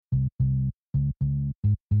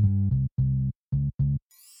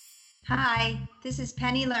Hi, this is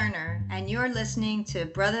Penny Lerner, and you're listening to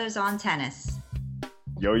Brothers on Tennis.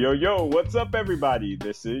 Yo, yo, yo, what's up, everybody?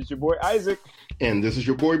 This is your boy Isaac. And this is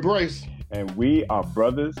your boy Bryce. And we are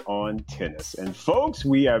Brothers on Tennis. And folks,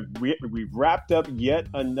 we've wrapped up yet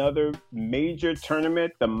another major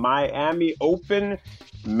tournament, the Miami Open.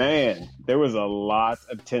 Man, there was a lot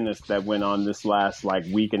of tennis that went on this last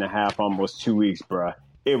week and a half, almost 2 weeks, bruh.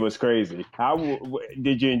 It was crazy.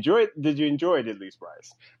 Did you enjoy it? Did you enjoy it at least,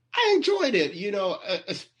 Bryce? I enjoyed it,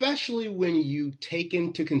 especially when you take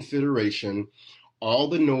into consideration all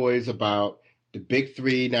the noise about the big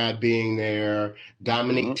three not being there,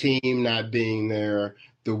 Dominic Thiem not being there,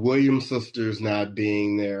 the Williams sisters not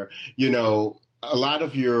being there. A lot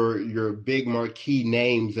of your big marquee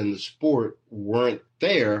names in the sport weren't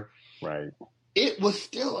there. Right. It was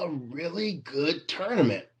still a really good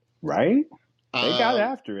tournament. Right? They got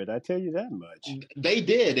after it, I tell you that much. They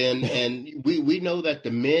did, and we know that the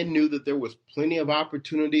men knew that there was plenty of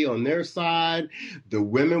opportunity on their side. The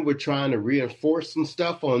women were trying to reinforce some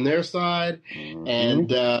stuff on their side, and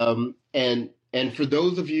for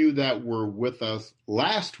those of you that were with us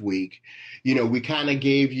last week, we kind of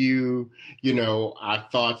gave you, our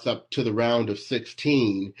thoughts up to the round of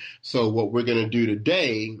 16. So what we're going to do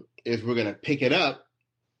today is we're going to pick it up,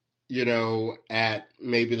 at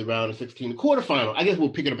maybe the round of 16, the quarterfinal. I guess we'll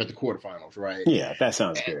pick it up at the quarterfinals, right? Yeah, that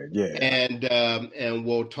sounds good. Yeah, and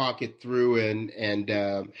we'll talk it through, and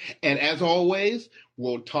as always,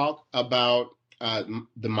 we'll talk about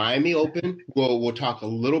the Miami Open. We'll talk a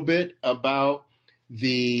little bit about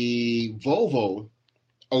the Volvo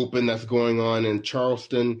Open that's going on in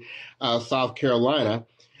Charleston, South Carolina.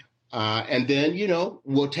 And then,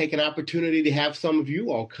 we'll take an opportunity to have some of you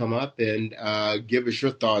all come up and give us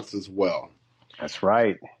your thoughts as well. That's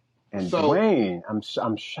right. And so, Dwayne,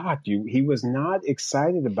 I'm shocked. He was not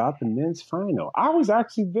excited about the men's final. I was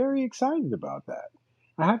actually very excited about that,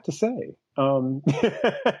 I have to say. But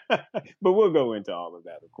we'll go into all of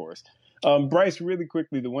that, of course. Bryce, really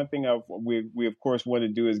quickly, the one thing we of course want to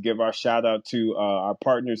do is give our shout out to our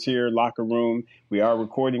partners here, Locker Room. We are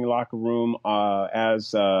recording Locker Room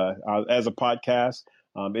as a podcast.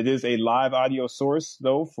 It is a live audio source,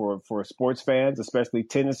 though, for sports fans, especially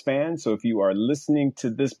tennis fans. So if you are listening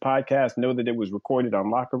to this podcast, know that it was recorded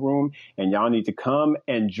on Locker Room, and y'all need to come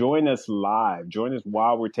and join us live. Join us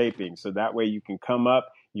while we're taping, so that way you can come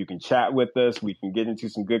up. You can chat with us. We can get into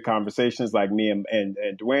some good conversations like me and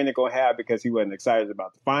Dwayne are going to have, because he wasn't excited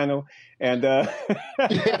about the final. And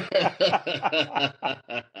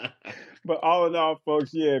but all in all,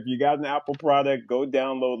 folks, if you got an Apple product, go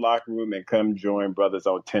download Locker Room and come join Brothers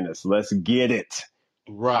on Tennis. Let's get it.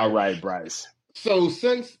 Right. All right, Bryce. So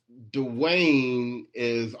since Dwayne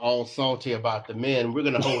is all salty about the men, we're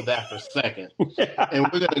going to hold that for a second. And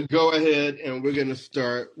we're going to go ahead and we're going to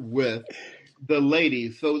start with the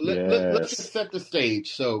ladies. So let's just set the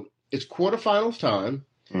stage. So it's quarterfinals time.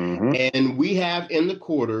 And we have in the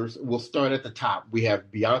quarters, we'll start at the top. We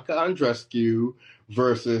have Bianca Andreescu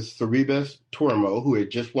versus Sorribes Tormo, who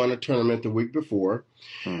had just won a tournament the week before.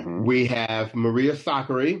 We have Maria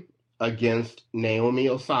Sakkari against Naomi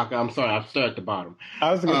Osaka. I'm sorry, I'll start at the bottom.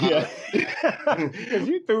 I was going to because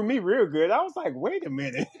you threw me real good. I was like, wait a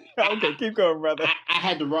minute. Okay, keep going, brother. I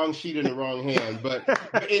had the wrong sheet in the wrong hand. But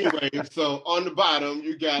anyway, so on the bottom,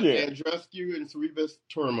 you got Andreescu and Sorribes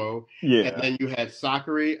Tormo. Yeah. And then you had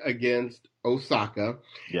Sakkari against Osaka.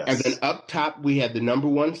 Yes. And then up top, we had the number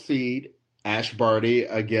one seed, Ash Barty,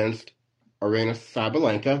 against Aryna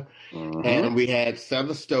Sabalenka. And we had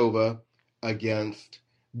Sevastova against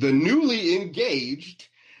the newly engaged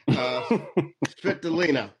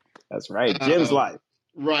Svitolina. That's right. Jim's life.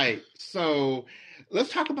 Right. So let's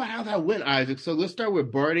talk about how that went, Isaac. So let's start with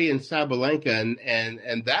Barty and Sabalenka,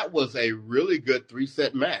 and that was a really good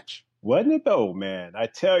 3-set match. Wasn't it though, man? I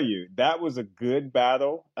tell you, that was a good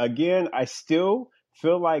battle. Again, I still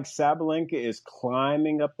feel like Sabalenka is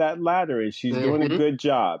climbing up that ladder, and she's doing a good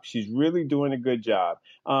job. She's really doing a good job.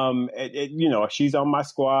 She's on my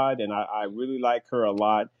squad, and I really like her a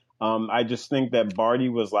lot. I just think that Barty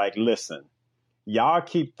was like, listen, y'all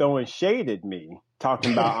keep throwing shade at me,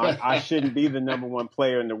 talking about I shouldn't be the number one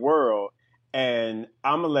player in the world, and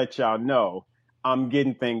I'm going to let y'all know I'm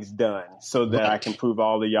getting things done so that I can prove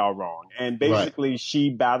all of y'all wrong. And basically, she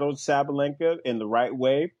battled Sabalenka in the right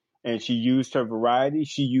way. And she used her variety.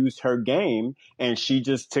 She used her game, and she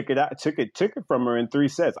just took it from her in 3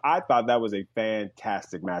 sets. I thought that was a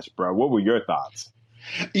fantastic match, bro. What were your thoughts?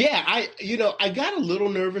 Yeah, I got a little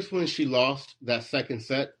nervous when she lost that second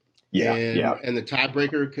set. And the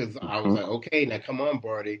tiebreaker, because I was like, okay, now come on,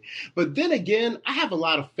 Barty. But then again, I have a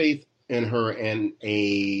lot of faith in her in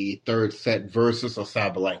a third set versus a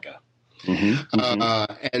Sabalenka.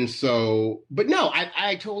 And so, but no,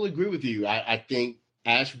 I totally agree with you. I think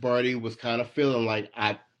Ash Barty was kind of feeling like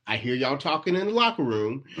I hear y'all talking in the locker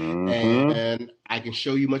room, and I can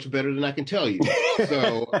show you much better than I can tell you.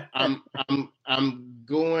 So I'm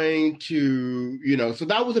going to, so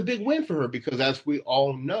that was a big win for her because, as we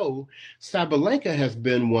all know, Sabalenka has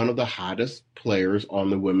been one of the hottest players on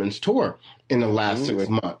the women's tour in the last 6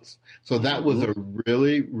 months. So that was a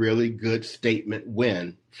really, really good statement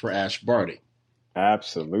win for Ash Barty.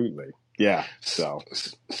 Absolutely. Yeah. So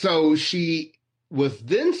she was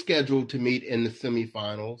then scheduled to meet in the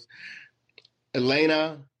semifinals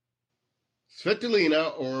Elena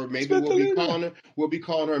Svitolina, or maybe we'll be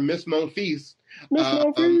calling her Miss Monfils,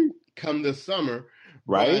 come this summer.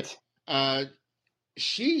 Right. But,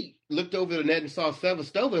 she looked over the net and saw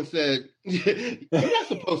Sevastova and said, "You're not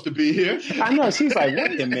supposed to be here." I know. She's like,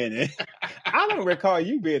 "Wait a minute. I don't recall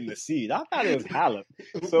you being the seed. I thought it was Halep."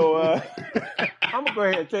 So I'm going to go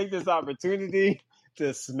ahead and take this opportunity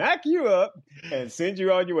to smack you up and send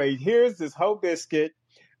you on your way. Here's this whole biscuit.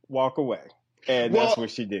 Walk away. And that's what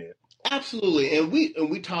she did. Absolutely. And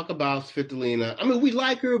we talk about Svitolina. I mean, we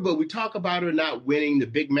like her, but we talk about her not winning the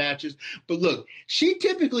big matches. But look, she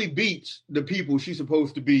typically beats the people she's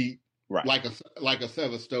supposed to beat, right, like a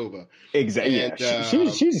Sevastova. Exactly. And,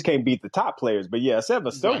 she just can't beat the top players. But yeah,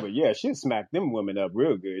 Sevastova, right, yeah, she'll smack them women up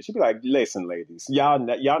real good. She'll be like, "Listen, ladies, y'all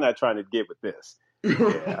not trying to get with this."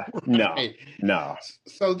 Yeah. No.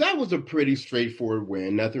 So that was a pretty straightforward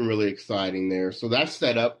win. Nothing really exciting there. So that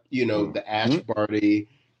set up, the Ash Barty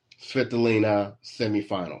Svitolina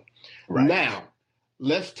semifinal. Right. Now,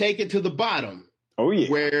 let's take it to the bottom. Oh, yeah.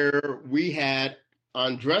 Where we had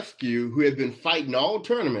Andreescu, who had been fighting all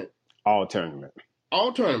tournament.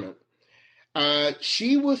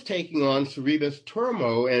 She was taking on Sorribes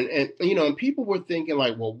Tormo, and people were thinking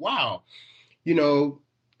like, well, wow,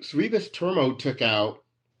 Sorribes Tormo took out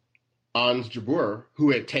Ons Jabeur,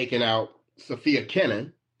 who had taken out Sofia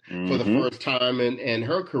Kenin for the first time in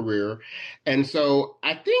her career. And so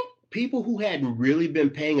I think people who hadn't really been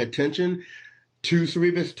paying attention to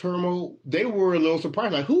Sorribes Tormo, they were a little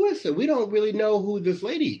surprised. Like, who is it? We don't really know who this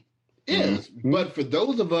lady is. But for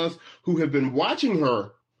those of us who have been watching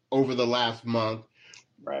her over the last month,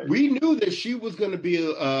 right, we knew that she was going to be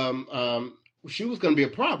a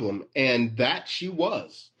problem, and that she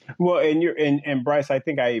was. Well, and Bryce, I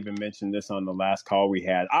think I even mentioned this on the last call we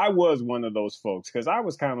had. I was one of those folks because I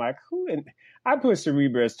was kind of like, who? And I put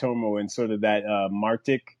Sorribes Tormo in sort of that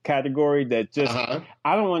Martic category that just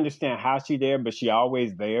I don't understand how she there, but she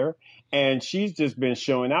always there, and she's just been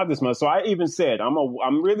showing out this month. So I even said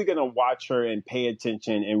I'm really gonna watch her and pay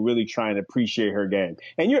attention and really try and appreciate her game.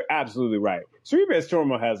 And you're absolutely right. Sorribes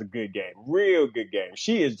Tormo has a good game, real good game.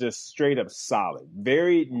 She is just straight up solid,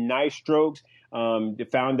 very nice strokes.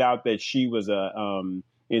 Found out that she was her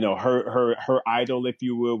idol, if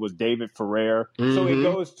you will, was David Ferrer. So it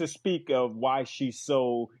goes to speak of why she's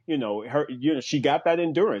so, she got that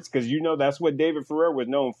endurance because, that's what David Ferrer was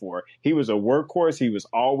known for. He was a workhorse. He was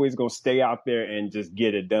always going to stay out there and just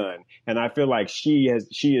get it done. And I feel like she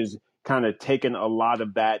is kind of taken a lot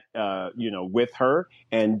of that, with her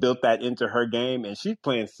and built that into her game. And she's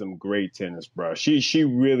playing some great tennis, bro. She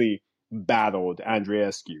really battled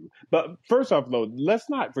Andreescu. But first off, though, let's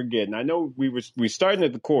not forget, and I know we starting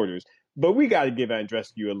at the quarters, but we got to give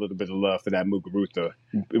Andreescu a little bit of love for that Muguruza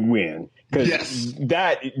win. Because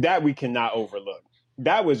that we cannot overlook.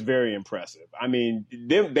 That was very impressive. I mean,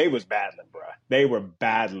 they was battling, bro. They were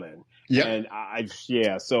battling. Yep. And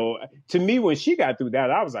so to me, when she got through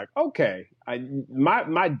that, I was like, okay.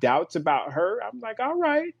 My doubts about her, I'm like, all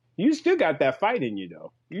right, you still got that fight in you,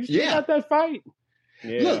 though. You still got that fight.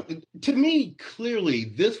 Yeah. Look, to me, clearly,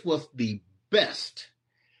 this was the best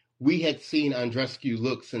we had seen Andreescu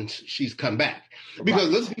look since she's come back. Because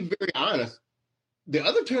let's be very honest, the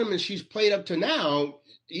other tournaments she's played up to now,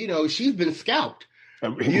 she's been scalped.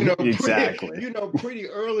 Exactly. Pretty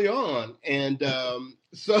early on. And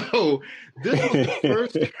so this was the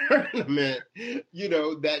first tournament,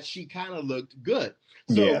 that she kind of looked good.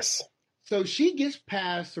 So, yes. So she gets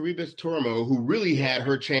past Sorribes Tormo, who really had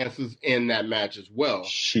her chances in that match as well.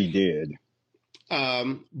 She did.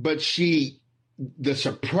 But the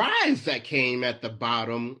surprise that came at the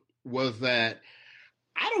bottom was that,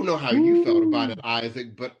 I don't know how you felt about it,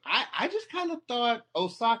 Isaac, but I just kind of thought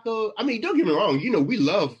Osaka, I mean, don't get me wrong, we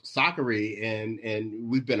love Sakkari and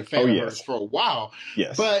we've been a fan of hers for a while.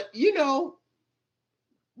 Yes. But,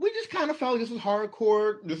 we just kind of felt this was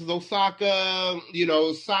hardcore. This is Osaka,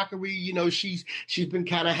 Sakkari, she's been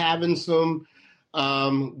kind of having some,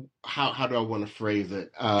 how do I want to phrase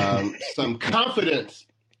it? Some confidence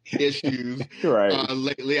issues Right.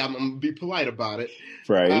 lately. I'm going to be polite about it.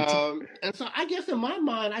 Right. And so I guess in my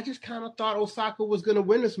mind, I just kind of thought Osaka was going to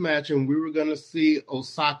win this match and we were going to see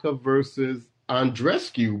Osaka versus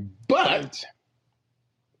Andreescu. But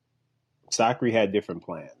Sakura had different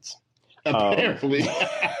plans. Apparently.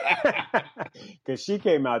 Because she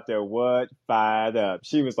came out there, fired up.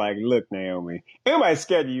 She was like, look, Naomi, anybody's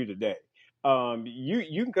scared of you today.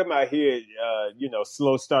 You can come out here,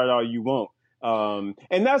 slow start all you want.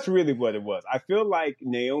 And that's really what it was. I feel like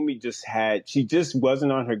Naomi she just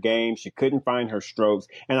wasn't on her game. She couldn't find her strokes.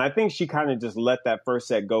 And I think she kind of just let that first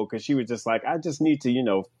set go because she was just like, I just need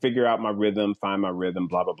to, figure out my rhythm, find my rhythm,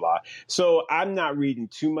 blah, blah, blah. So I'm not reading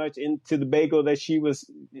too much into the bagel that she was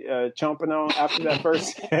chomping on after that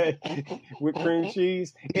first set with cream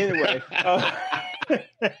cheese. Anyway,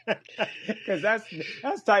 because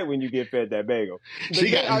that's tight when you get fed that bagel.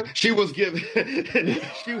 She was given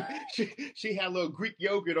she had a little Greek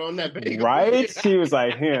yogurt on that bagel. Right? She was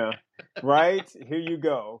like, here you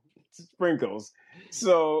go. Sprinkles.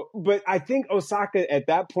 So, but I think Osaka at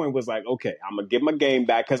that point was like, okay, I'm going to get my game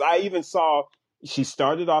back. Because I even saw she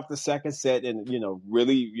started off the second set and,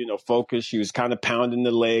 really, focused. She was kind of pounding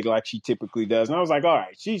the leg like she typically does. And I was like, all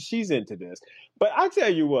right, she's into this. But I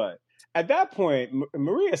tell you what, at that point,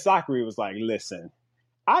 Maria Sakkari was like, listen,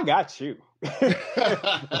 I got you.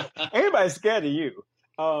 Anybody's scared of you.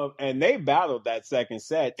 And they battled that second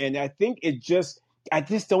set. And I think I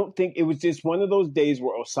just don't think it was just one of those days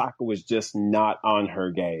where Osaka was just not on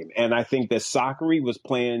her game. And I think that Sakkari was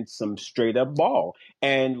playing some straight up ball.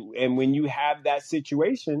 And when you have that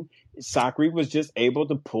situation, Sakkari was just able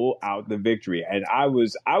to pull out the victory. And I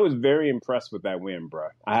was very impressed with that win, bro.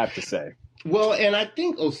 I have to say. Well, and I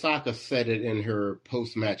think Osaka said it in her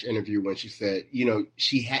post-match interview when she said,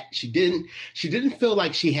 she didn't feel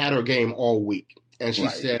like she had her game all week. And she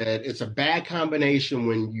said it's a bad combination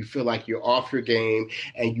when you feel like you're off your game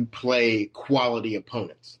and you play quality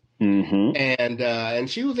opponents. Mm-hmm. And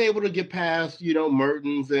she was able to get past,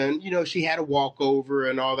 Mertens and, she had a walkover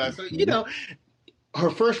and all that. So,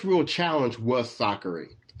 her first real challenge was Sakkari.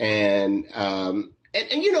 And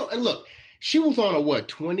look, she was on a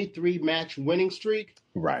 23 match winning streak.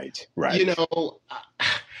 Right.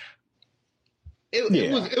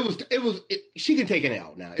 It was. She can take an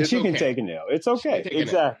L now. She can take an L. It's okay.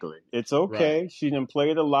 Exactly. It's okay. Right. She done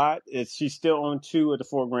played a lot. She's still on 2 of the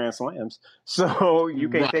 4 Grand Slams, so you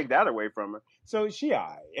can't take that away from her. So she,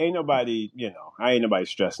 ain't nobody, I ain't nobody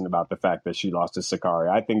stressing about the fact that she lost to Sakkari.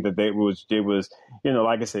 I think that it was,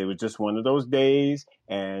 like I said, it was just one of those days,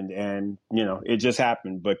 and it just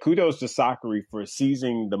happened. But kudos to Sakkari for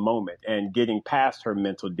seizing the moment and getting past her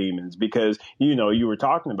mental demons, because you were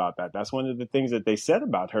talking about that. That's one of the things that they said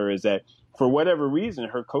about her, is that for whatever reason,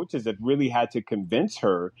 her coaches have really had to convince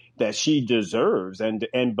her that she deserves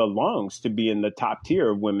and belongs to be in the top tier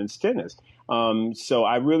of women's tennis. So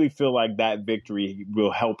I really feel like that victory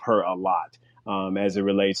will help her a lot as it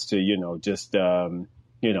relates to,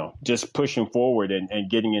 just pushing forward and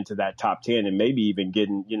getting into that top 10 and maybe even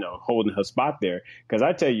getting, holding her spot there. Because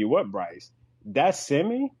I tell you what, Bryce, that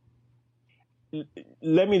semi,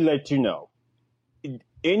 let me let you know.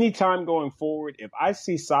 Anytime going forward, if I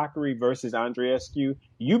see Sakkari versus Andreescu,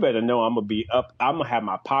 you better know I'm going to be up. I'm going to have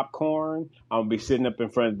my popcorn. I'm going to be sitting up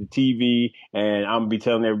in front of the TV, and I'm going to be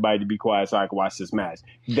telling everybody to be quiet so I can watch this match.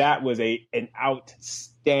 That was an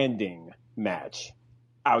outstanding match.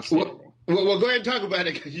 Outstanding. Well, go ahead and talk about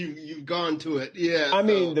it, because you've gone to it. Yeah. I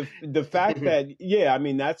mean, the fact that,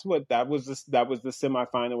 that was the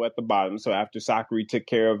semifinal at the bottom. So after Sakkari took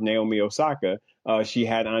care of Naomi Osaka, she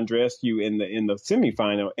had Andreescu in the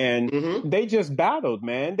semifinal, and they just battled,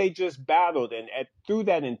 man. They just battled, and through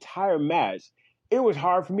that entire match, it was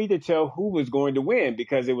hard for me to tell who was going to win,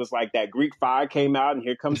 because it was like that Greek fire came out, and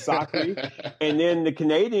here comes Sakkari, and then the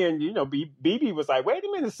Canadian, BB was like, "Wait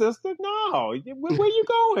a minute, sister, no, where you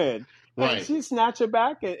going?" Right. And she snatched her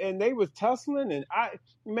back, and they was tussling, and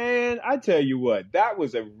I tell you what, that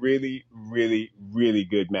was a really, really, really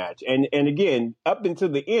good match. And again, up until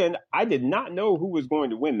the end, I did not know who was going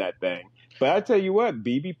to win that thing. But I tell you what,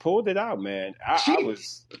 BB pulled it out, man.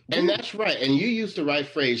 And that's right. And you used the right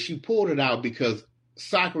phrase. She pulled it out because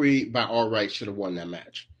Sakkari, by all rights, should have won that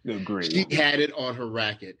match. Agreed. She had it on her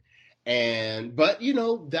racket. But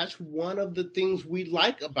that's one of the things we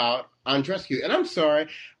like about Andreescu. And I'm sorry,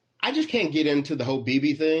 I just can't get into the whole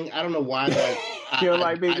BB thing. I don't know why that. You don't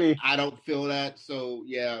like BB? I don't feel that. So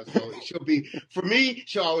yeah. So she'll be, for me,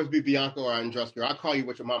 she'll always be Bianca or Andreescu. I'll call you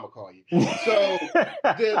what your mama call you. So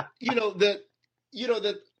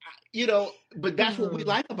But that's what we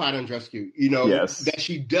like about Andreescu, Yes. that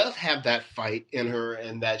she does have that fight in her,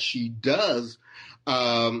 and that she doesn't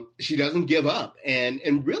give up.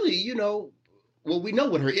 And really, well, we know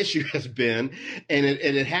what her issue has been, and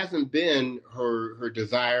it hasn't been her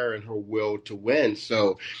desire and her will to win.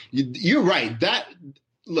 So you're right.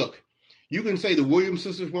 Look, you can say the Williams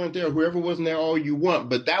sisters weren't there, whoever wasn't there, all you want,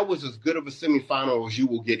 but that was as good of a semifinal as you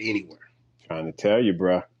will get anywhere. Trying to tell you,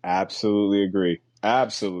 bro. Absolutely agree.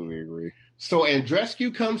 Absolutely agree. So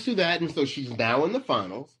Andreescu comes to that, and so she's now in the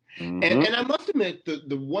finals. Mm-hmm. And I must admit,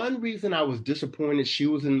 the one reason I was disappointed she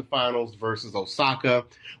was in the finals versus Osaka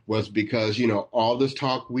was because, all this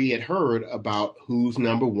talk we had heard about who's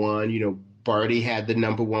number one. Barty had the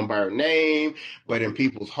number one by her name, but in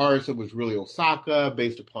people's hearts, it was really Osaka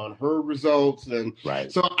based upon her results. And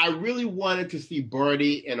right. So I really wanted to see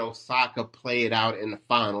Barty and Osaka play it out in the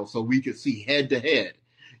final so we could see head to head,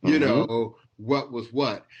 what was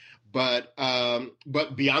what. But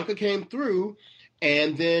Bianca came through,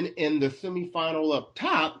 and then in the semifinal up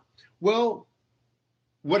top, well,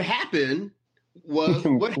 what happened was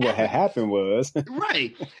what happened was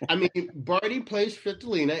right. I mean, Barty plays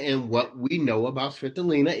Svitolina, and what we know about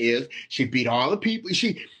Svitolina is she beat all the people.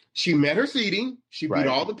 She met her seeding. She beat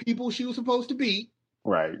all the people she was supposed to beat.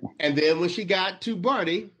 Right. And then when she got to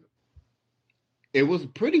Barty, it was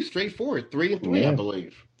pretty straightforward. 3-3, I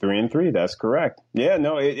believe. 3-3. That's correct. Yeah,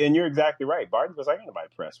 no, and you're exactly right. Barty was like, ain't nobody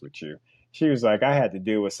pressed with you. She was like, I had to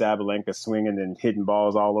deal with Sabalenka swinging and hitting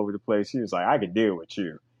balls all over the place. She was like, I could deal with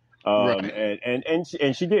you. Right. And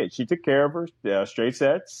she did. She took care of her straight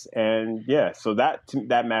sets, and so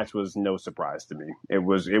that match was no surprise to me. It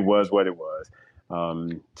was what it was.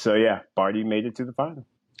 Barty made it to the final.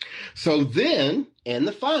 So then in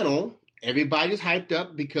the final, everybody's hyped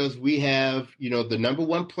up because we have the number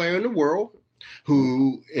one player in the world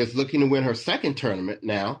who is looking to win her second tournament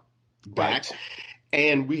now back,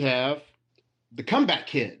 and we have the comeback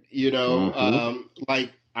kid.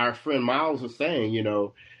 Like our friend Miles was saying,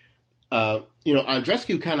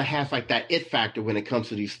 Andreescu kind of has like that it factor when it comes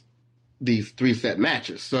to these 3-set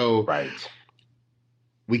matches. So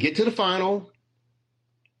we get to the final,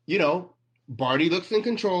 Barty looks in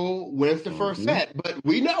control, wins the first set, but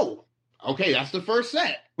we know, okay, that's the first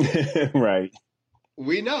set. Right.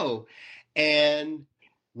 We know. And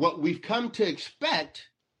what we've come to expect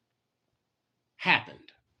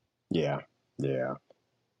happened. Yeah. It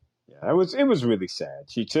was really sad.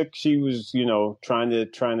 She was, trying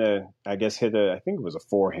to, I guess, hit I think it was a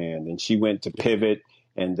forehand, and she went to pivot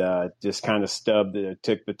and just kind of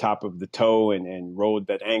took the top of the toe and rolled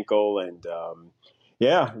that ankle. And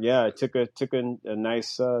it took a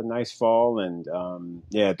nice fall. And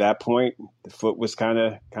at that point, the foot was kind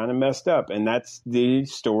of messed up. And that's the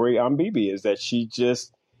story on Bibi, is that she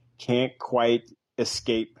just can't quite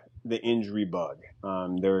escape the injury bug.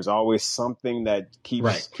 There's always something that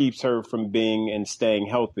keeps her from being and staying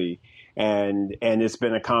healthy, and it's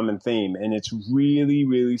been a common theme, and it's really,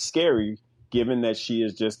 really scary given that she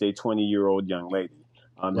is just a 20-year-old young lady,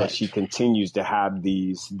 that she continues to have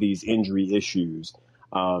these injury issues.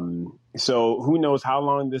 So who knows how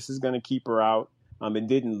long this is going to keep her out. It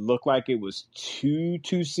didn't look like it was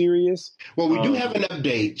too serious. Well, we do have an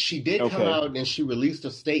update. She did come out and she released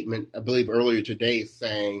a statement, I believe, earlier today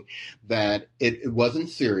saying that it wasn't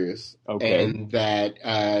serious and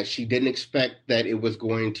that she didn't expect that it was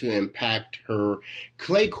going to impact her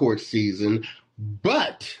clay court season,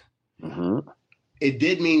 but it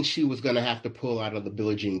did mean she was going to have to pull out of the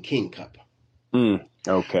Billie Jean King Cup.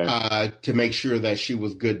 To make sure that she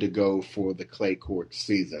was good to go for the clay court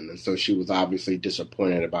season. And so she was obviously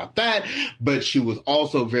disappointed about that, but she was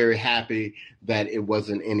also very happy that it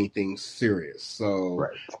wasn't anything serious. So,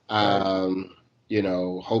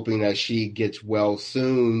 hoping that she gets well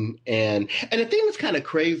soon. And the thing that's kind of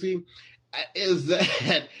crazy is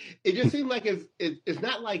that it just seems like it's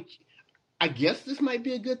not like, I guess this might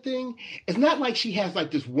be a good thing. It's not like she has like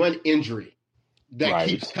this one injury that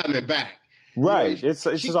keeps coming back. Right. It's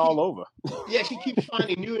just all over. Yeah, she keeps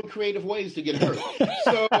finding new and creative ways to get hurt.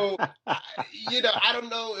 So, I don't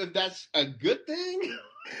know if that's a good thing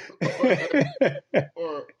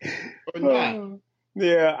or not.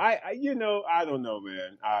 Yeah, I don't know,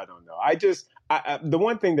 man. I don't know. The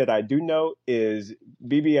one thing that I do know is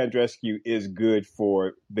Bibi Andreescu is good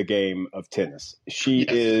for the game of tennis. She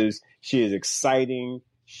is exciting.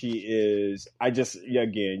 She is.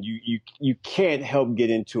 Again, you can't help get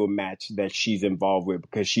into a match that she's involved with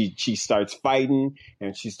because she starts fighting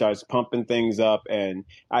and she starts pumping things up, and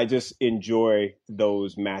I just enjoy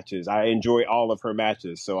those matches. I enjoy all of her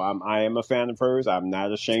matches, so I am a fan of hers. I'm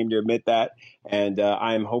not ashamed to admit that, and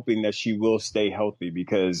I am hoping that she will stay healthy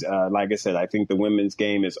because, like I said, I think the women's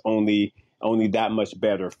game is only that much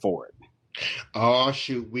better for it. Oh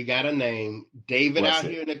shoot, we got a name. David What's out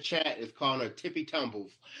it? here in the chat is calling her Tippy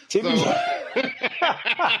Tumbles. Tippy Y'all,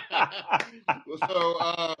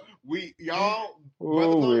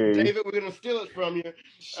 Ooh-wee. David, we're gonna steal it from you.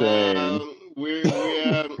 Shame. We're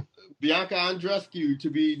Bianca Andreescu to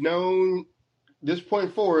be known this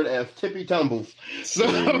point forward as Tippy Tumbles. So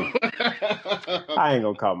I ain't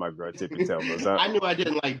gonna call my girl Tippy Tumbles. I knew I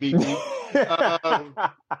didn't like BB.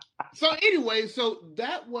 So anyway, so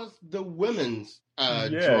that was the women's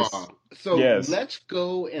draw. So let's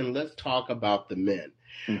go and let's talk about the men.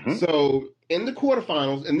 Mm-hmm. So in the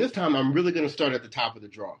quarterfinals, and this time I'm really going to start at the top of the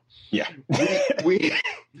draw. Yeah, we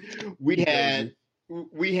had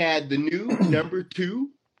the new number 2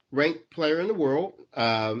 ranked player in the world,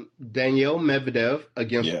 Daniil Medvedev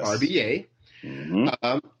against RBA.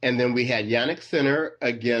 Mm-hmm. And then we had Jannik Sinner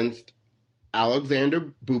against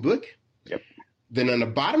Alexander Bublik. Yep. Then on the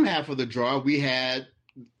bottom half of the draw, we had,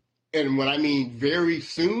 and when I mean very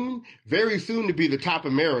soon to be the top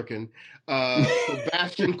American,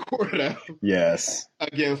 Sebastian Korda. Yes.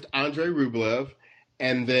 Against Andrei Rublev.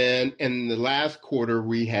 And then in the last quarter,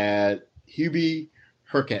 we had Hubie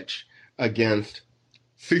Hurkacz against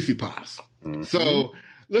Tsitsipas. Mm-hmm. So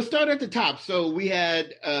let's start at the top. So we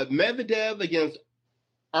had Medvedev against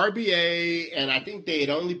RBA, and I think they had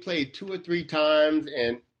only played 2 or 3 times,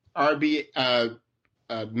 and Medvedev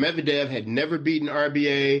had never beaten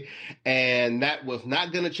RBA, and that was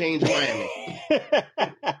not going to change Miami.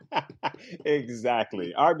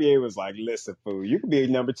 Exactly. RBA was like, listen, fool, you can be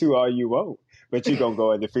number 2 all you want, but you're going to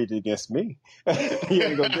go undefeated against me. You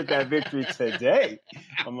ain't going to get that victory today.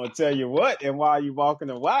 I'm going to tell you what, and while you're walking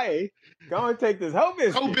away, go and take this whole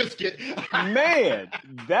biscuit. Man,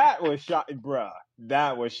 that was shocking, bruh.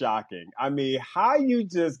 That was shocking. I mean, how you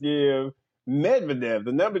just give Medvedev,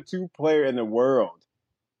 the number 2 player in the world,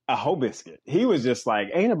 a whole biscuit. He was just like,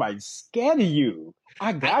 ain't nobody scared of you.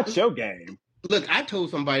 I got your game. Look, I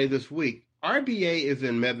told somebody this week, RBA is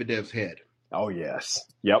in Medvedev's head. Oh, yes.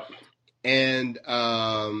 Yep. And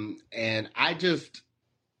I just,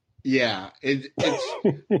 it's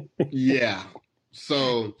yeah.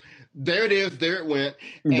 So there it is. There it went.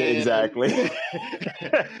 And, exactly. and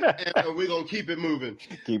we're going to keep it moving.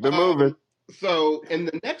 Keep it moving. So in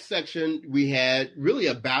the next section, we had really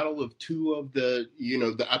a battle of 2 of the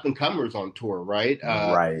up and comers on tour, right?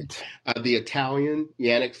 Right. The Italian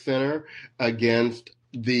Jannik Sinner against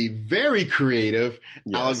the very creative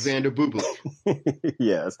Alexander Bublik.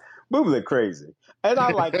 Yes. Bublik crazy. And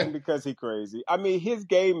I like him because he's crazy. I mean, his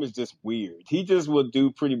game is just weird. He just will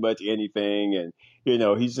do pretty much anything. And,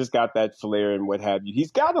 he's just got that flair and what have you.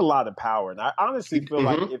 He's got a lot of power. And I honestly feel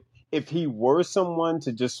like if he were someone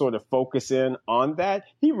to just sort of focus in on that,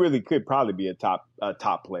 he really could probably be a top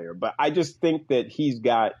player. But I just think that he's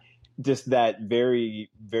got just that very,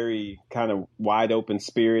 very kind of wide open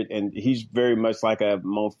spirit. And he's very much like a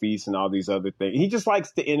Monfils and all these other things. He just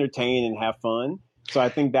likes to entertain and have fun. So I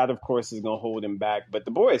think that, of course, is going to hold him back. But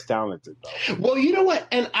the boy is talented, though. Well, you know what?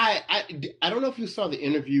 And I don't know if you saw the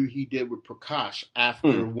interview he did with Prakash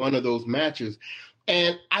after one of those matches.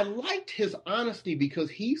 And I liked his honesty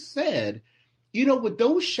because he said, with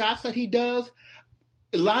those shots that he does,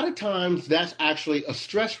 a lot of times that's actually a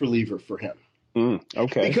stress reliever for him.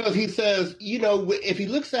 Okay. Because he says, if he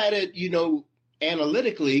looks at it,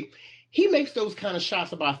 analytically, he makes those kind of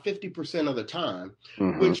shots about 50% of the time,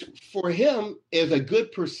 which for him is a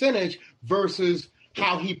good percentage versus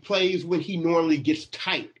how he plays when he normally gets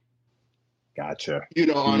tight. Gotcha.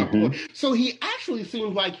 On a point. So he actually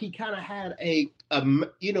seems like he kind of had a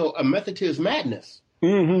method to his madness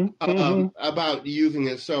about using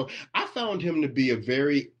it. So I found him to be a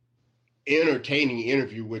very entertaining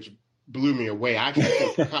interview, which blew me away. I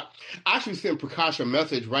actually sent Prakash a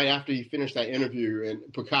message right after he finished that interview, and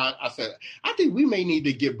Prakash, I said, I think we may need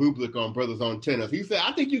to get Bublik on Brothers on Tennis. He said,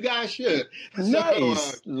 I think you guys should.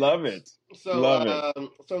 Nice. Love it. So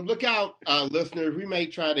look out, listeners. We may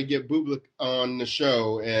try to get Bublik on the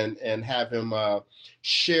show and have him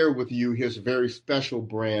share with you his very special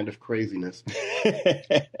brand of craziness.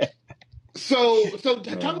 So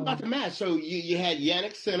talk about the match. So you had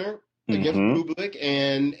Jannik Sinner against Bublik,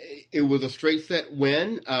 and it was a straight set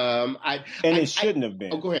win. It shouldn't have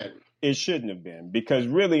been. Oh, go ahead. It shouldn't have been, because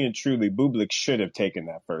really and truly, Bublik should have taken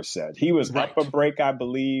that first set. He was up a break, I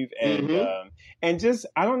believe, and just,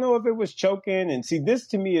 I don't know if it was choking. And see, this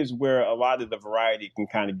to me is where a lot of the variety can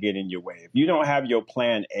kind of get in your way. If you don't have your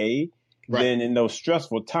plan A, then in those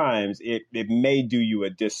stressful times, it may do you a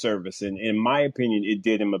disservice. And in my opinion, it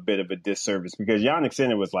did him a bit of a disservice, because Jannik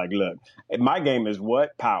Sinner was like, look, my game is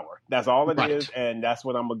what? Power. That's all it is. And that's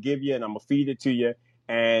what I'm going to give you, and I'm going to feed it to you.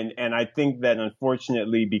 And I think that,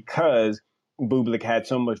 unfortunately, because Bublik had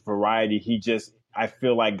so much variety, he just, I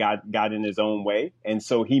feel like got in his own way. And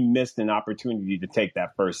so he missed an opportunity to take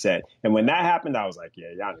that first set. And when that happened, I was like, yeah,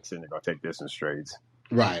 Jannik Sinner going to take this in straights.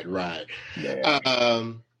 Right. Yeah.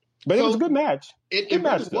 But it was a good match. It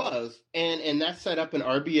really was. And that set up an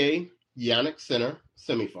RBA Jannik Sinner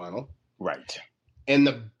semifinal. Right. And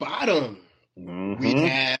the bottom, we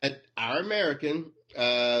had our American,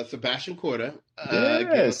 Sebastian Korda,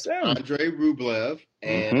 against Andrei Rublev.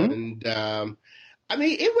 And, I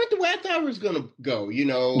mean, it went the way I thought it was going to go. You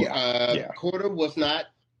know, Korda was not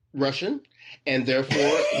Russian, and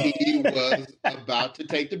therefore he was about to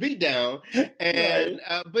take the beat down. And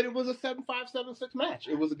but it was a 7-5, 7-6 match.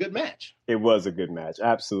 It was a good match. It was a good match,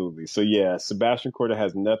 absolutely. So yeah, Sebastian Korda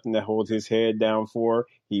has nothing to hold his head down for.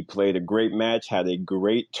 He played a great match, had a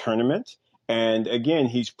great tournament. And again,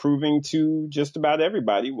 he's proving to just about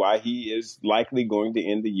everybody why he is likely going to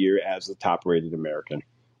end the year as the top-rated American.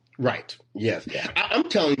 Right. Yes. Yeah. I'm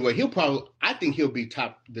telling you what, I think he'll be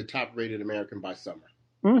the top-rated American by summer.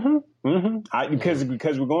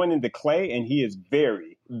 Because we're going into clay, and he is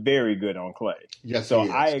very, very good on clay. Yes. So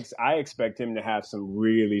I expect him to have some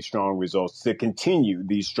really strong results, to continue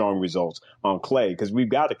these strong results on clay, because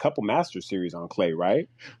we've got a couple Master Series on clay, right?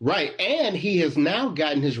 Right, and he has now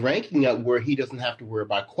gotten his ranking up where he doesn't have to worry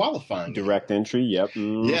about qualifying. Direct entry. Yep.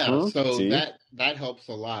 Yeah. So that helps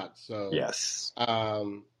a lot. So yes.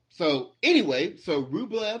 So anyway,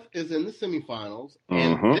 Rublev is in the semifinals,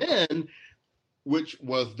 and then, which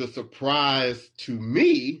was the surprise to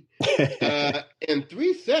me, in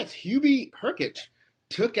 3 sets, Hubie Hurkacz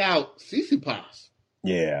took out Tsitsipas.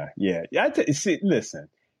 Yeah. Listen,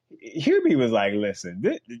 Hubie was like, listen,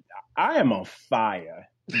 I am on fire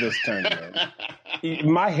this tournament.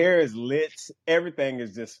 My hair is lit. Everything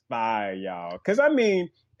is just fire, y'all. Because, I mean,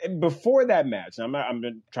 before that match, I'm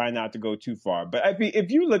trying not to go too far, but if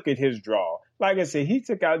you look at his draw, like I said, he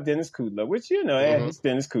took out Dennis Kudla, which, it's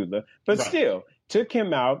Dennis Kudla, but still took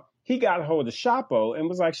him out. He got a hold of Shapo and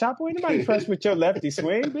was like, Shapo, ain't nobody impressed with your lefty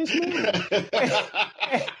swing, bitch.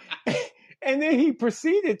 And then he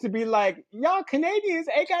proceeded to be like, y'all Canadians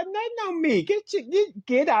ain't got nothing on me.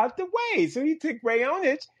 Get out the way. So he took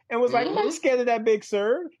Raonic and was like, I'm not scared of that big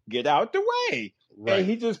serve. Get out the way. Right. And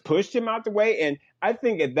he just pushed him out the way. And I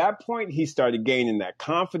think at that point, he started gaining that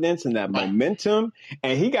confidence and that momentum.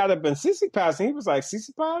 And he got up in Tsitsipas, and he was like,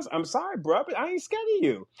 Tsitsipas, I'm sorry, bro, but I ain't scared of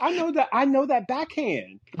you. I know that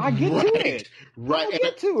backhand. I get to it. Right. I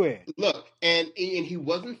get to it. Look, and he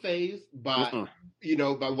wasn't fazed by,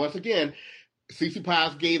 by once again,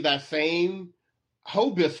 Tsitsipas gave that same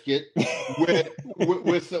hoe biscuit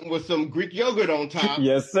with some Greek yogurt on top.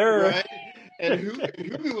 Yes, sir. Right? And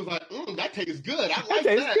Hubie was like, that tastes good. I like that.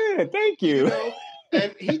 That tastes good. Thank you.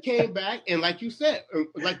 And he came back, and like you said,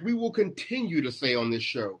 like we will continue to say on this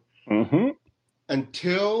show,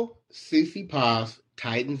 until Tsitsipas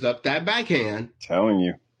tightens up that backhand. Telling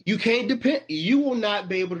you. You can't depend. You will not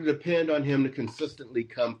be able to depend on him to consistently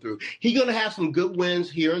come through. He's going to have some good wins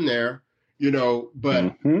here and there,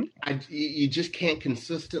 but you just can't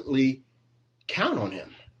consistently count on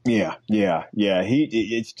him. Yeah.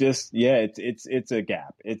 It's a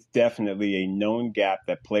gap. It's definitely a known gap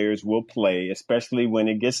that players will play, especially when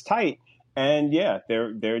it gets tight. And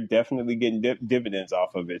they're definitely getting dividends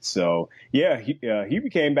off of it. So he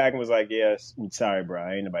came back and was like, "Yes, sorry, bro,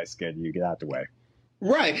 ain't nobody scared of you. Get out the way."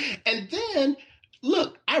 Right. And then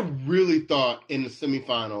look, I really thought in the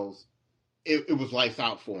semifinals it was lights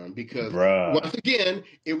out for him, because once again,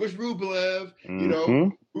 it was Rublev.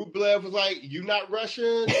 Rublev was like, "You not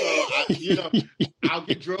Russian, so I'll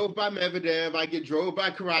get drove by Medvedev. I get drove by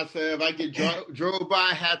Karatsev. I get drove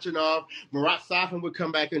by Khachanov. Marat Safin would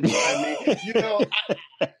come back and drive me.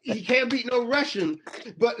 He can't beat no Russian."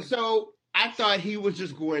 But so I thought he was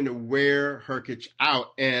just going to wear Hurkacz out,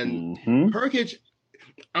 and Hurkacz,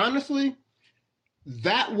 honestly,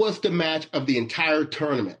 that was the match of the entire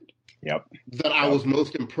tournament. That I was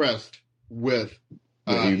most impressed with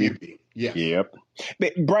Hubie. Yeah. Yep.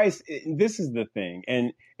 But Bryce, this is the thing,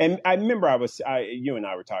 and I remember you and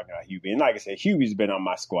I were talking about Hubie, and like I said, Hubie's been on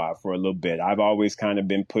my squad for a little bit. I've always kind of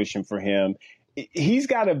been pushing for him. He's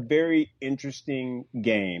got a very interesting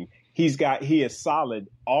game. he is solid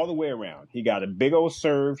all the way around. He got a big old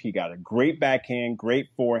serve. He got a great backhand, great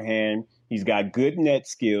forehand. He's got good net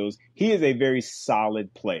skills. He is a very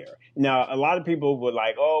solid player. Now, a lot of people would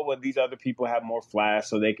like, oh, well, these other people have more flash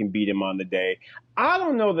so they can beat him on the day. I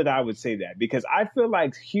don't know that I would say that, because I feel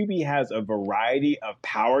like Hubie has a variety of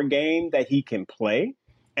power game that he can play.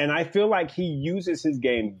 And I feel like he uses his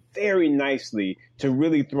game very nicely to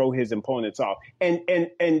really throw his opponents off. And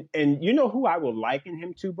you know who I will liken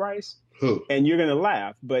him to, Bryce? Who? And you're going to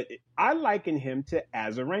laugh, but I liken him to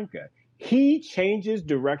Azarenka. He changes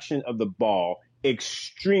direction of the ball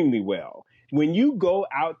extremely well. When you go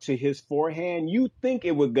out to his forehand, you think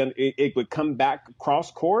it would come back cross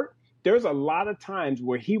court. There's a lot of times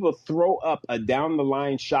where he will throw up a down the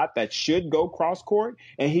line shot that should go cross court,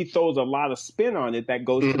 and he throws a lot of spin on it that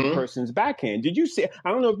goes to the person's backhand. Did you see? I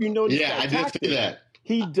don't know if you noticed. Yeah, I did see that.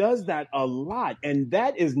 He does that a lot, and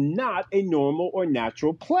that is not a normal or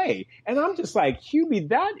natural play. And I'm just like, Hubie,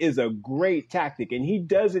 that is a great tactic, and he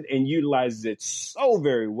does it and utilizes it so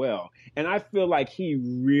very well. And I feel like he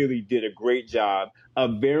really did a great job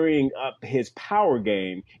of varying up his power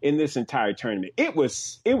game in this entire tournament. It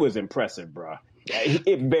was impressive, bro.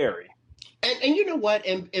 It varied. And you know what?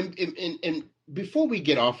 And before we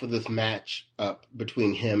get off of this match up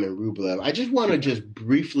between him and Rublev, I just want to just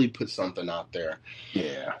briefly put something out there.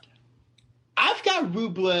 Yeah. I've got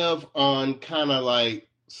Rublev on kind of like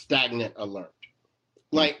stagnant alert.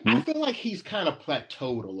 Like, I feel like he's kind of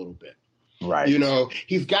plateaued a little bit. Right. You know,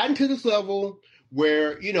 he's gotten to this level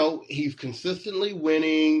where, you know, he's consistently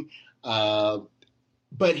winning.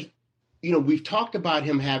 But, you know, we've talked about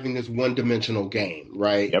him having this one-dimensional game,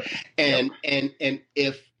 right? Yep. And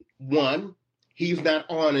if, one, he's not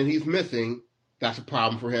on and he's missing, that's a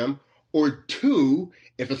problem for him. Or two,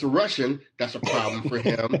 if it's a Russian, that's a problem for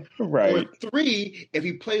him. Right. Or three, if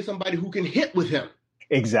he plays somebody who can hit with him.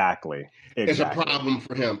 Exactly. It's a problem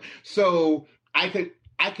for him. So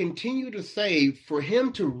I continue to say, for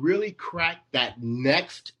him to really crack that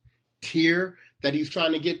next tier that he's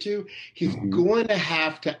trying to get to, he's going to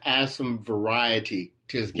have to add some variety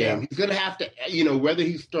to his game. Yeah. He's going to have to, you know, whether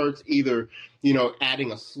he starts either, you know,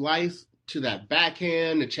 adding a slice to that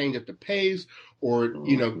backhand to change up the pace, or,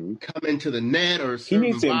 you know, come into the net or serve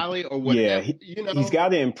a volley or whatever. Yeah, you know? He's got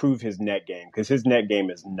to improve his net game, because his net game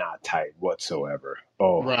is not tight whatsoever.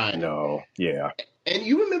 Oh, right. No. Yeah. And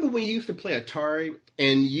you remember when you used to play Atari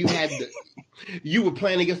and you had you were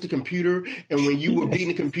playing against the computer, and when you were beating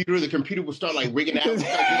the computer would start like rigging out and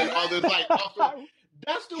start doing all this like awesome.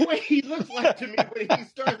 That's the way he looks like to me when he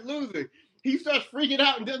starts losing. He starts freaking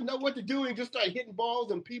out and doesn't know what to do, and just start hitting balls,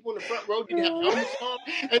 and people in the front row didn't have helmets on.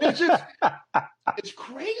 And it's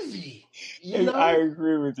crazy. You know? I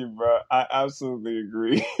agree with you, bro. I absolutely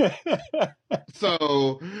agree.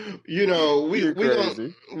 So, you know, we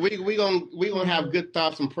gonna have good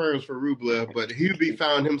thoughts and prayers for Rublev, but Hubie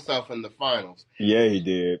found himself in the finals. Yeah, he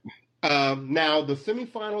did. Now the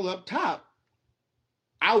semifinal up top,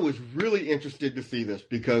 I was really interested to see this,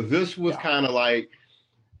 because this was kind of like,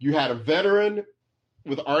 you had a veteran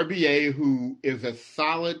with RBA who is as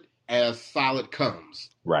solid comes.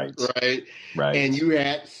 Right. And you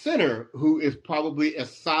had Sinner, who is probably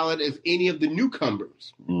as solid as any of the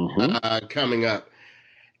newcomers coming up.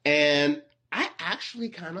 And I actually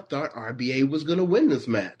kind of thought RBA was going to win this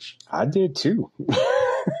match. I did too.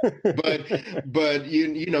 but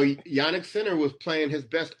you know, Jannik Sinner was playing his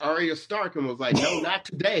best Arya Stark and was like, no, not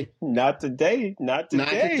today. Not today.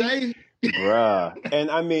 Bruh.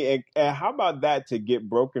 And I mean, and how about that, to get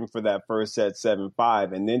broken for that first set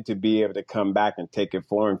 7-5, and then to be able to come back and take it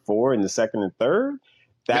 4-4 in the second and third?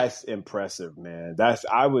 That's impressive, man.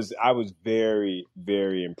 I was very,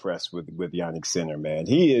 very impressed with Jannik Sinner, man.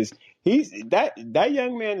 He's that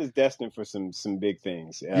young man is destined for some big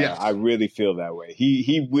things. Yes. I really feel that way.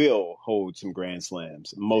 He will hold some Grand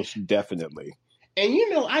Slams, most definitely. And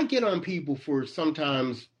you know, I get on people for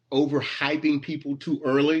sometimes overhyping people too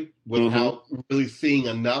early without really seeing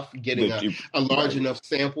enough, getting a large enough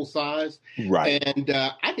sample size. Right. And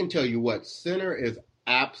I can tell you what, Sinner is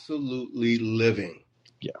absolutely living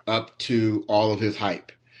up to all of his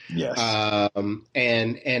hype. Yes.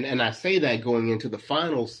 And I say that going into the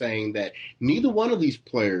finals, saying that neither one of these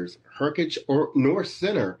players, Hurkacz nor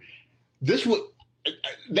Sinner,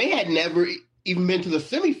 they had never even been to the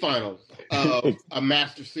semifinals of a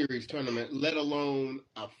Master Series tournament, let alone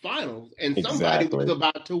a finals, and somebody was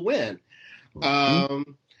about to win.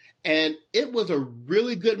 And it was a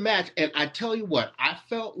really good match. And I tell you what, I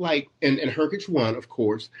felt like, and Hurkacz won, of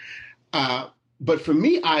course, but for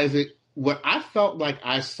me, Isaac, what I felt like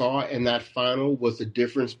I saw in that final was the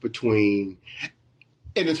difference between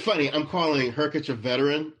And it's funny, I'm calling Herkic a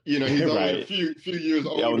veteran. You know, he's only Right. a few years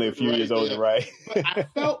older. Yeah, only a few years older, right? But I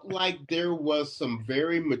felt like there was some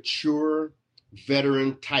very mature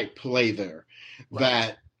veteran type play there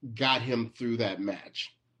that got him through that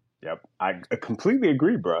match. Yep. I completely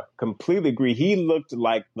agree, bro. Completely agree. He looked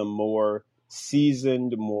like the more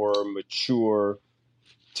seasoned, more mature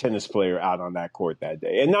tennis player out on that court that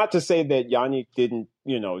day. And not to say that Jannik didn't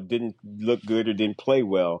look good or didn't play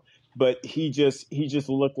well, but he just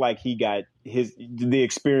looked like he got the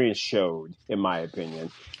experience showed, in my opinion.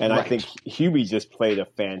 And I think Hubie just played a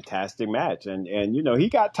fantastic match. And he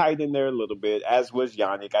got tight in there a little bit, as was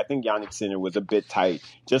Jannik. I think Jannik Sinner was a bit tight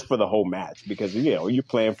just for the whole match because, you're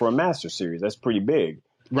playing for a Master Series. That's pretty big.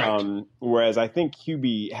 Right. Whereas I think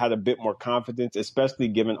Hubie had a bit more confidence, especially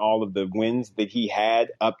given all of the wins that he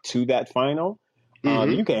had up to that final.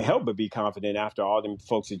 You can't help but be confident after all them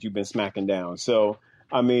folks that you've been smacking down. So,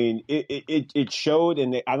 I mean, it showed,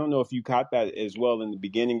 and I don't know if you caught that as well in the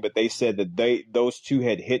beginning, but they said that those two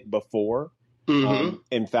had hit before.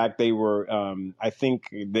 In fact, they were, I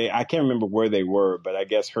can't remember where they were, but I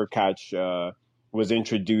guess Herkac was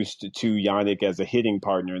introduced to Jannik as a hitting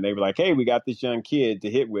partner, and they were like, "Hey, we got this young kid to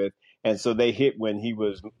hit with." And so they hit when he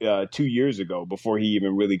was 2 years ago, before he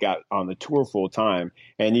even really got on the tour full time.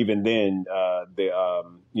 And even then, the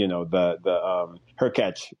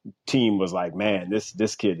Herkac team was like, "Man,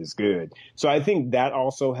 this kid is good." So I think that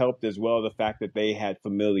also helped as well, the fact that they had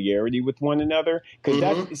familiarity with one another. Because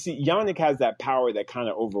Jannik has that power that kind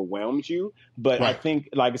of overwhelms you. But I think,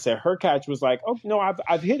 like I said, Herkac was like, "Oh no,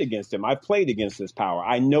 I've hit against him. I've played against this power.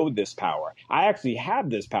 I know this power. I actually have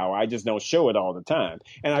this power. I just don't show it all the time."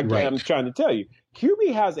 And I'm trying to tell you,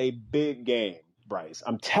 Hubie has a big game, Bryce.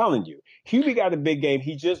 I'm telling you, Hubie got a big game.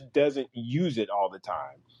 He just doesn't use it all the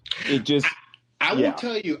time. It just. I will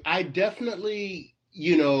tell you, I definitely,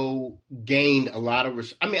 gained a lot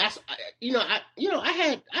of. I mean, I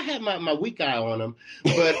had my weak eye on him,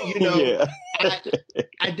 but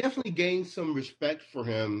I definitely gained some respect for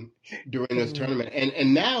him during this tournament,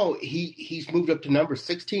 and now he's moved up to number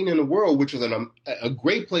 16 in the world, which is a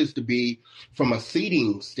great place to be from a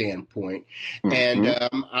seeding standpoint. And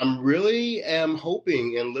I'm really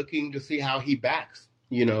hoping and looking to see how he backs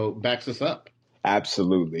us up.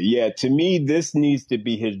 Absolutely. Yeah, to me, this needs to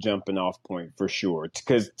be his jumping off point for sure,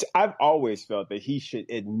 because I've always felt that he should,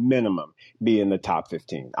 at minimum, be in the top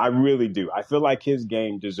 15. I really do. I feel like his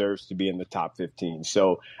game deserves to be in the top 15.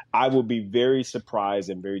 So I will be very surprised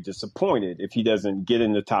and very disappointed if he doesn't get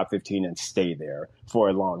in the top 15 and stay there for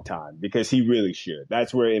a long time, because he really should.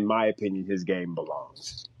 That's where, in my opinion, his game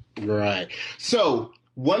belongs. Right. So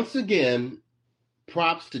once again,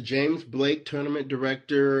 props to James Blake, tournament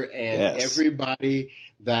director, and everybody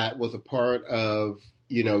that was a part of,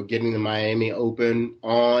 getting the Miami Open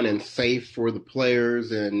on and safe for the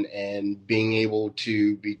players and being able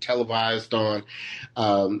to be televised on,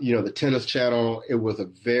 the Tennis Channel. It was a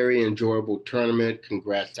very enjoyable tournament.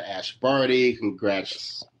 Congrats to Ash Barty.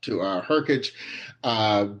 Congrats to Herkic.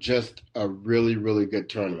 Just a really, really good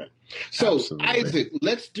tournament. So, absolutely. Isaac,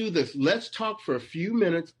 let's do this. Let's talk for a few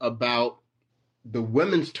minutes about the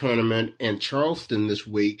women's tournament in Charleston this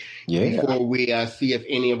week before we see if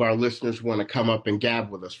any of our listeners want to come up and gab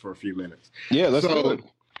with us for a few minutes. Yeah, let's do it.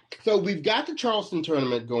 So we've got the Charleston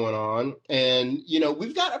tournament going on, and,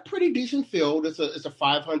 we've got a pretty decent field. It's a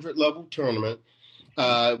 500 level tournament.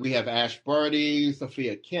 We have Ash Barty,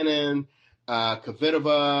 Sofia Kenin,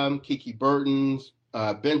 Kvitova, Kiki Bertens,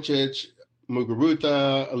 Bencic,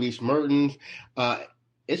 Muguruza, Elise Mertens.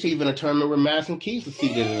 It's even a tournament where Madison Keys is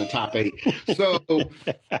seated in the top 8. So,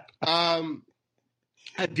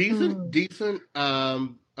 a decent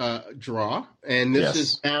draw. And this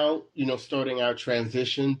is now, starting our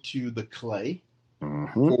transition to the clay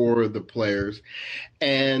for the players.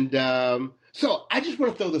 And so I just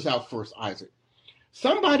want to throw this out first, Isaac.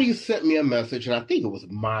 Somebody sent me a message, and I think it was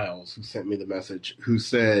Miles who sent me the message, who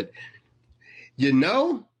said,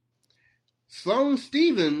 Sloane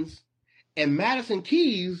Stephens and Madison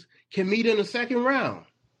Keys can meet in the second round.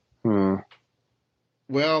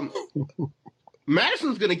 Well,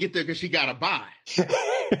 Madison's going to get there because she got a bye.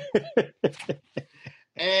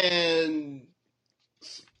 And,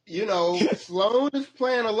 Sloane is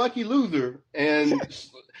playing a lucky loser. And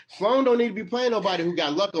Sloane don't need to be playing nobody who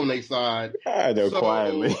got luck on their side. I know,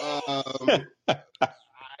 quietly. I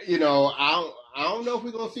don't know if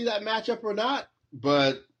we're going to see that matchup or not,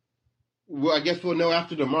 but I guess we'll know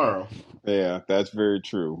after tomorrow. Yeah, that's very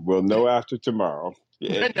true. We'll know after tomorrow.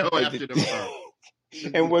 We'll know after tomorrow.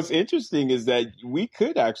 And what's interesting is that we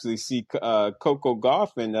could actually see Coco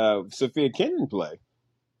Gauff and Sofia Kenin play.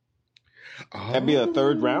 That'd be a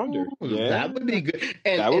third rounder. Yeah, that would be good.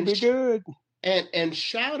 That would be good. And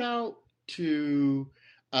shout out to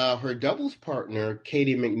her doubles partner,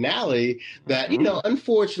 Katie McNally, that,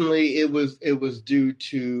 unfortunately it was due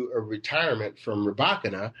to a retirement from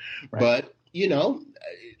Rybakina. Right. But,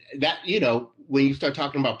 when you start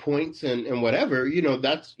talking about points and whatever,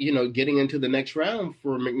 that's, getting into the next round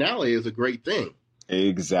for McNally is a great thing.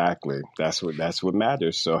 Exactly. That's what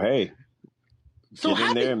matters. So, hey, get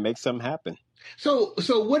in there and make something happen. So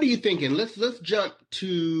what are you thinking? Let's jump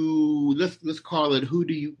to let's call it, who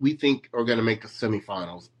we think are going to make the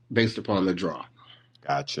semifinals based upon the draw?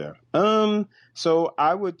 Gotcha. So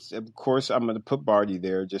I would, of course, I'm going to put Barty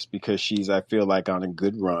there just because she's, I feel like, on a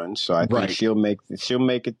good run. So I think she'll make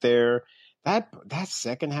it there. That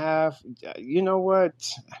second half, you know what?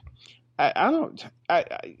 I'm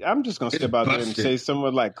just going to step out there and say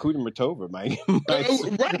someone like Kudermetova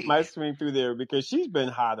might swing through there because she's been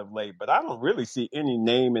hot of late, but I don't really see any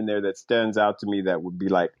name in there that stands out to me that would be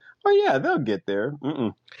like, oh yeah, they'll get there.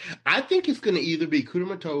 Mm-mm. I think it's going to either be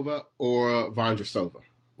Kudermetova or Vondrousova.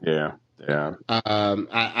 Yeah.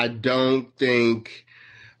 I don't think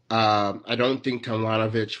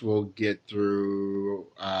Tomljanovic will get through.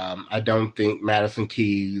 I don't think Madison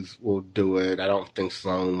Keys will do it. I don't think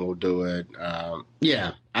Sloane will do it. I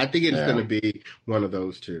think it's going to be one of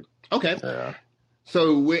those two. Okay. Yeah.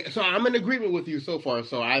 So I'm in agreement with you so far.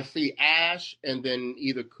 So I see Ash and then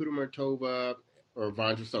either Kudermetova or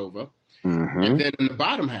Vondrousova. Mm-hmm. And then in the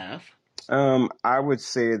bottom half, I would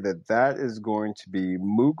say that is going to be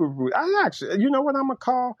Muguruza. You know what I'm going to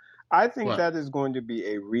call? I think that is going to be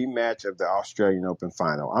a rematch of the Australian Open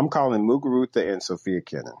final. I'm calling Muguruza and Sofia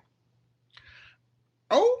Kenin.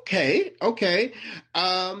 Okay.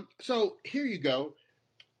 So here you go.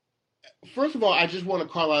 First of all, I just want to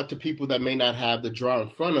call out to people that may not have the draw in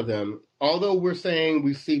front of them. Although we're saying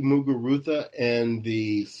we see Muguruza in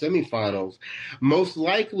the semifinals, most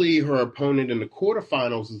likely her opponent in the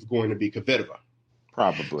quarterfinals is going to be Kvitova.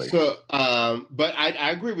 Probably. So, but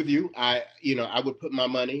I agree with you. I would put my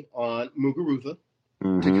money on Muguruza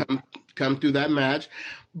to come through that match.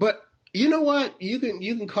 But you know what? You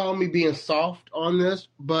can call me being soft on this,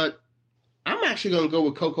 but I'm actually going to go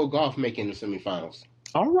with Coco Gauff making the semifinals.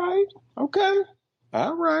 All right. Okay.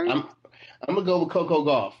 All right. I'm going to go with Coco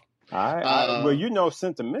Gauff. Well,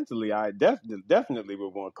 sentimentally, I definitely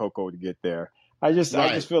would want Coco to get there. I just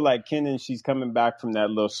feel like Kenin, she's coming back from that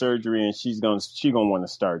little surgery, and she's gonna want to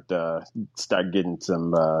start getting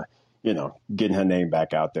some, getting her name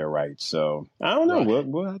back out there, right? So I don't know. Right.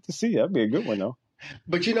 We'll have to see. That'd be a good one, though.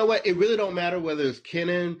 But you know what? It really don't matter whether it's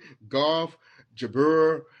Kenin, Gauff,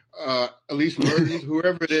 Jabeur, Elise Mertens,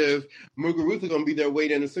 whoever it is. Muguruza going to be there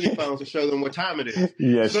waiting in the semifinals to show them what time it is.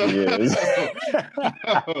 Yes, she is.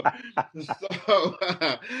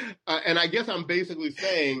 And I guess I'm basically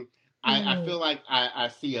saying I feel like I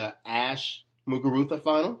see a Ash Muguruza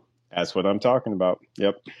final. That's what I'm talking about.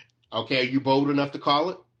 Yep. Okay, are you bold enough to call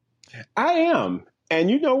it? I am. And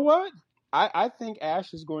you know what? I think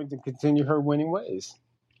Ash is going to continue her winning ways.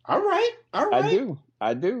 All right. I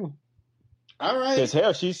do. All right. Because,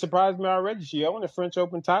 hell, she surprised me already. She owned a French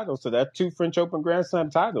Open title. So that's 2 French Open Grand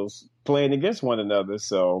Slam titles playing against one another.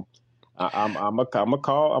 So I'm a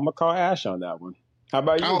call Ash on that one. How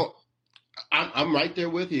about you? Oh, I'm right there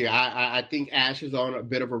with you. I think Ash is on a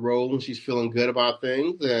bit of a roll and she's feeling good about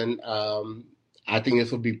things. And I think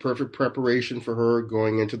this will be perfect preparation for her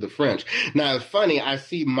going into the French. Now, it's funny. I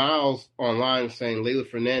see Miles online saying Leylah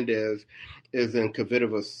Fernandez is in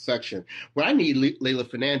Kvitova's section. What I need Leylah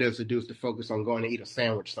Fernandez to do is to focus on going to eat a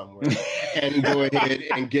sandwich somewhere and go ahead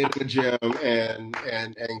and get in the gym and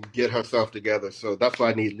get herself together. So that's what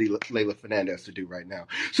I need Leylah Fernandez to do right now.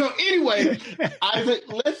 So anyway, Isaac,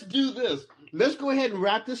 let's do this. Let's go ahead and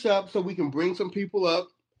wrap this up so we can bring some people up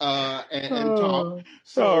and talk.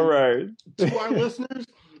 So, all right. To our listeners,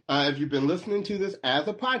 if you've been listening to this as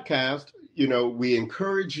a podcast, we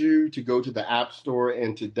encourage you to go to the App Store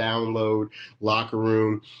and to download Locker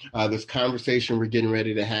Room. This conversation we're getting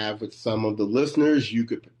ready to have with some of the listeners, you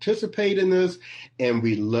could participate in this, and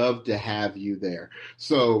we'd love to have you there.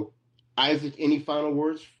 So, Isaac, any final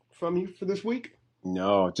words from you for this week?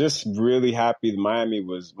 No, just really happy. The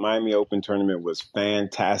Miami Open tournament was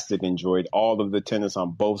fantastic. Enjoyed all of the tennis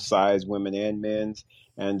on both sides, women and men's.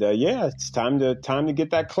 And it's time to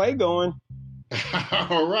get that clay going.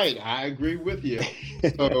 All right. I agree with you.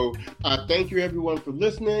 So thank you, everyone, for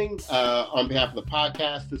listening. On behalf of the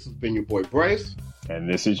podcast, this has been your boy, Bryce. And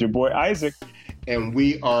this is your boy, Isaac. And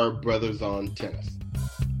we are Brothers on Tennis.